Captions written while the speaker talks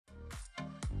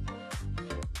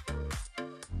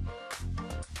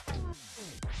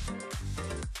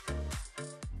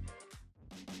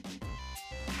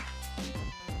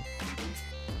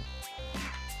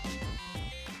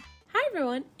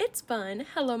everyone, it's Bun.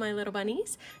 Hello my little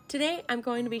bunnies. Today I'm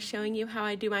going to be showing you how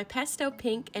I do my pastel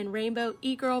pink and rainbow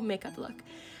e-girl makeup look.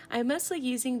 I'm mostly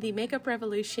using the Makeup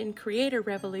Revolution Creator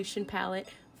Revolution palette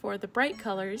for the bright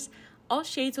colors. All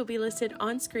shades will be listed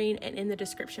on screen and in the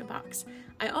description box.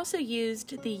 I also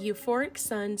used the Euphoric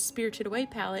Sun Spirited Away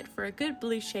palette for a good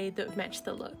blue shade that would match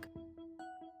the look.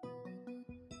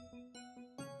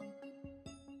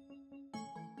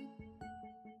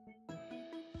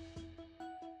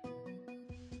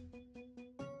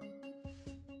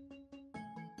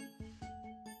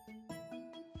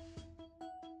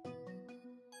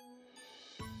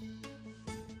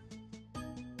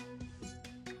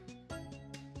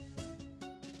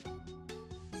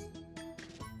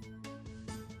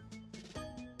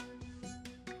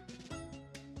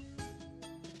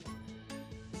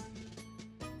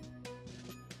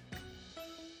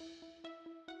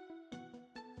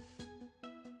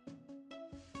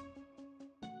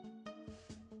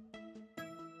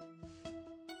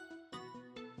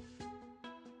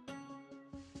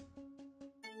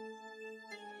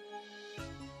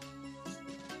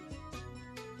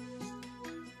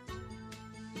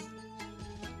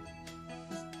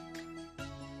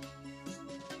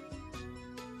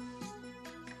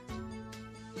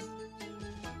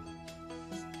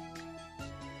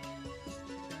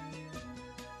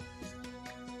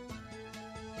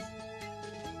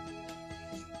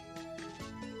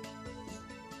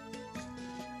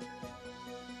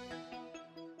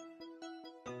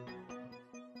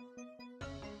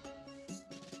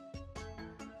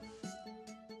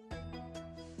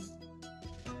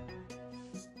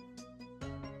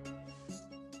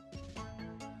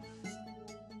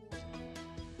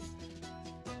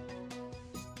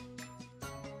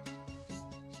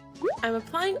 I'm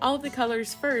applying all of the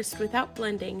colors first without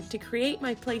blending to create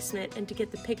my placement and to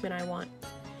get the pigment I want.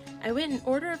 I went in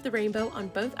order of the rainbow on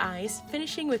both eyes,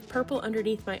 finishing with purple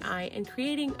underneath my eye and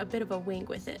creating a bit of a wing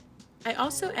with it. I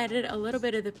also added a little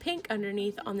bit of the pink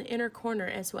underneath on the inner corner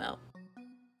as well.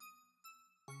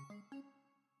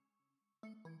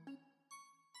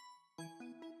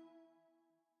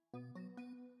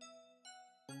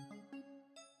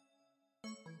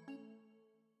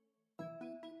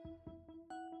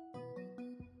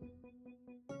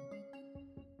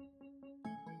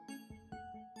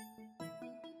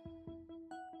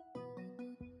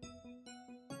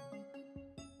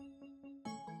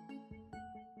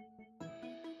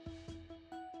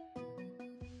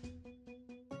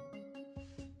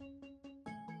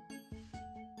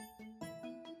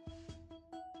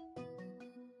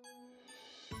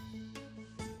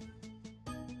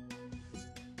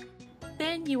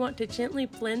 Then you want to gently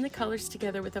blend the colors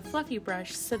together with a fluffy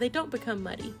brush so they don't become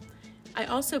muddy. I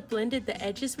also blended the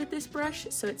edges with this brush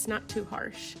so it's not too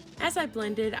harsh. As I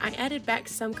blended, I added back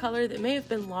some color that may have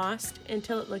been lost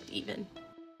until it looked even.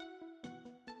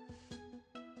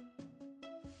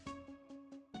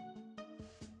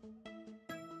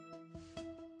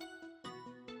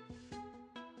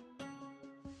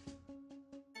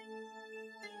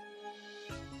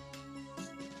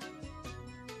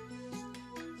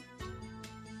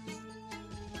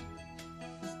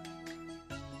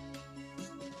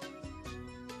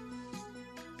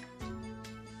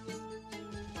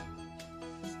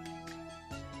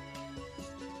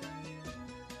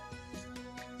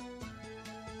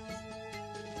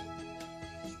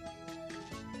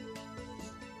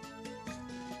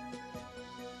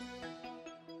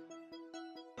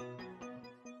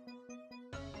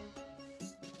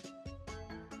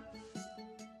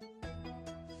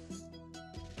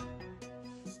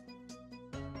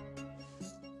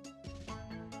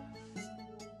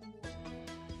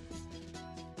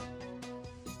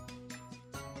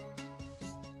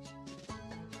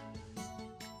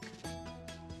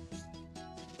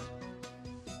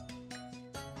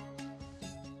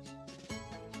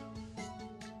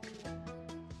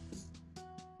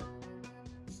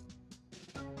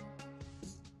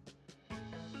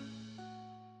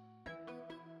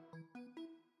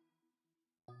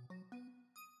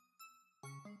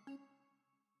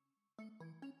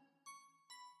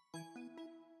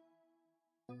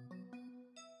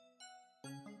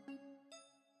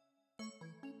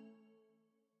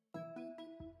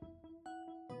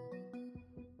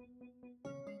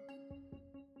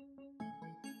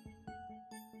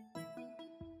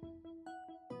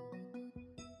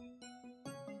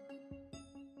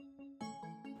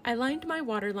 I lined my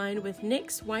waterline with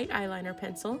NYX white eyeliner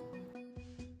pencil.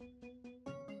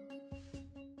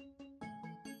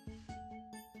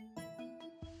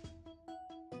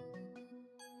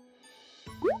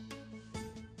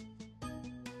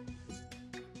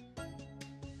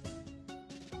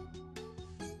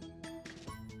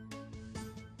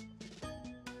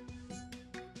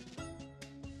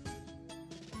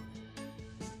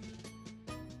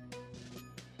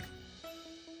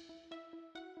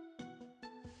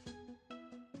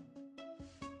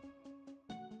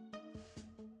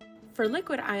 For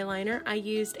liquid eyeliner, I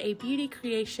used a Beauty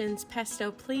Creations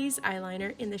Pastel Please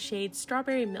eyeliner in the shade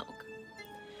Strawberry Milk.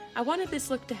 I wanted this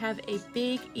look to have a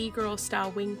big e-girl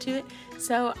style wing to it,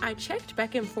 so I checked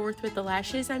back and forth with the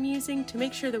lashes I'm using to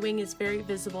make sure the wing is very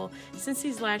visible since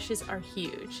these lashes are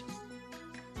huge.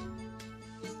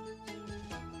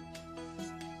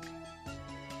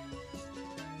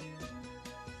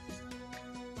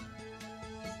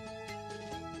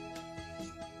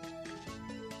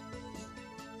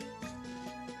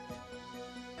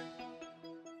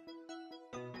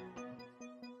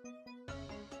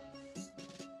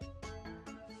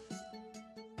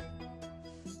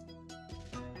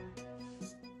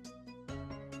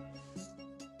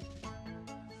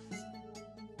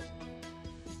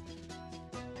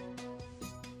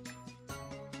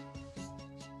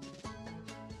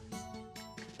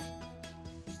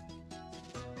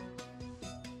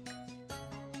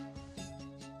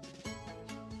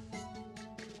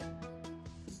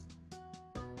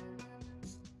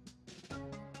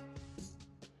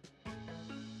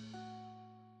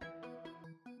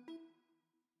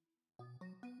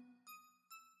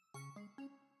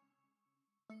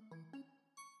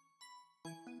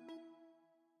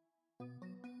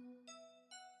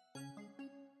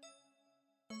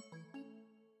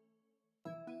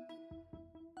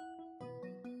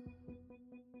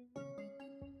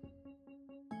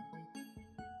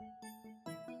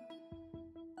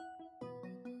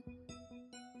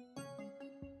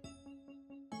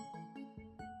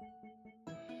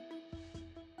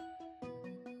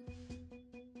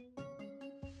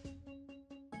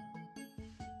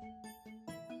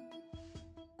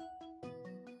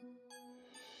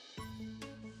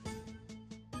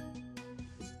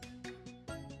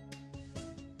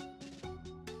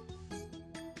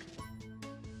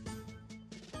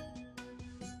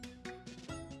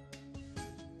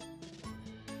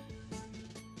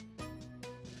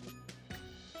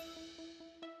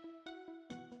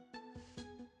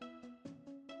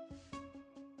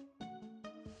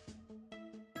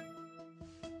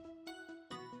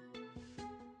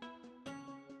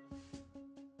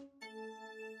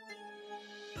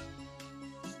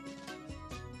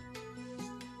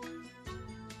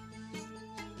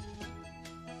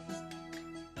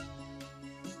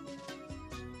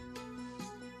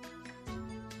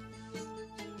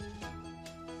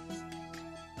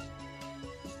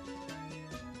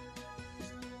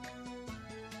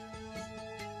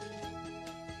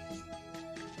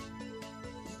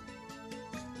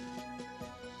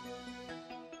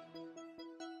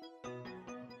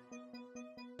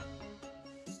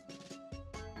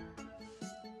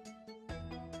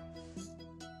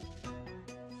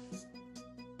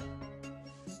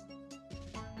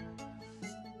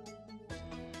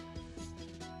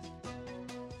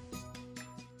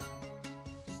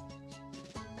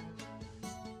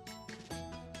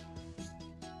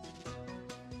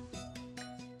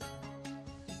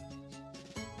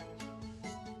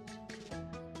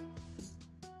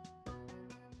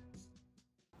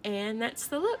 And that's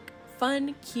the look.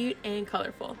 Fun, cute, and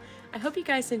colorful. I hope you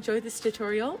guys enjoyed this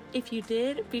tutorial. If you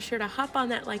did, be sure to hop on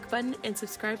that like button and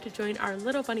subscribe to join our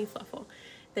little bunny fluffle.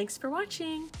 Thanks for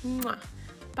watching. Mwah.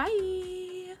 Bye!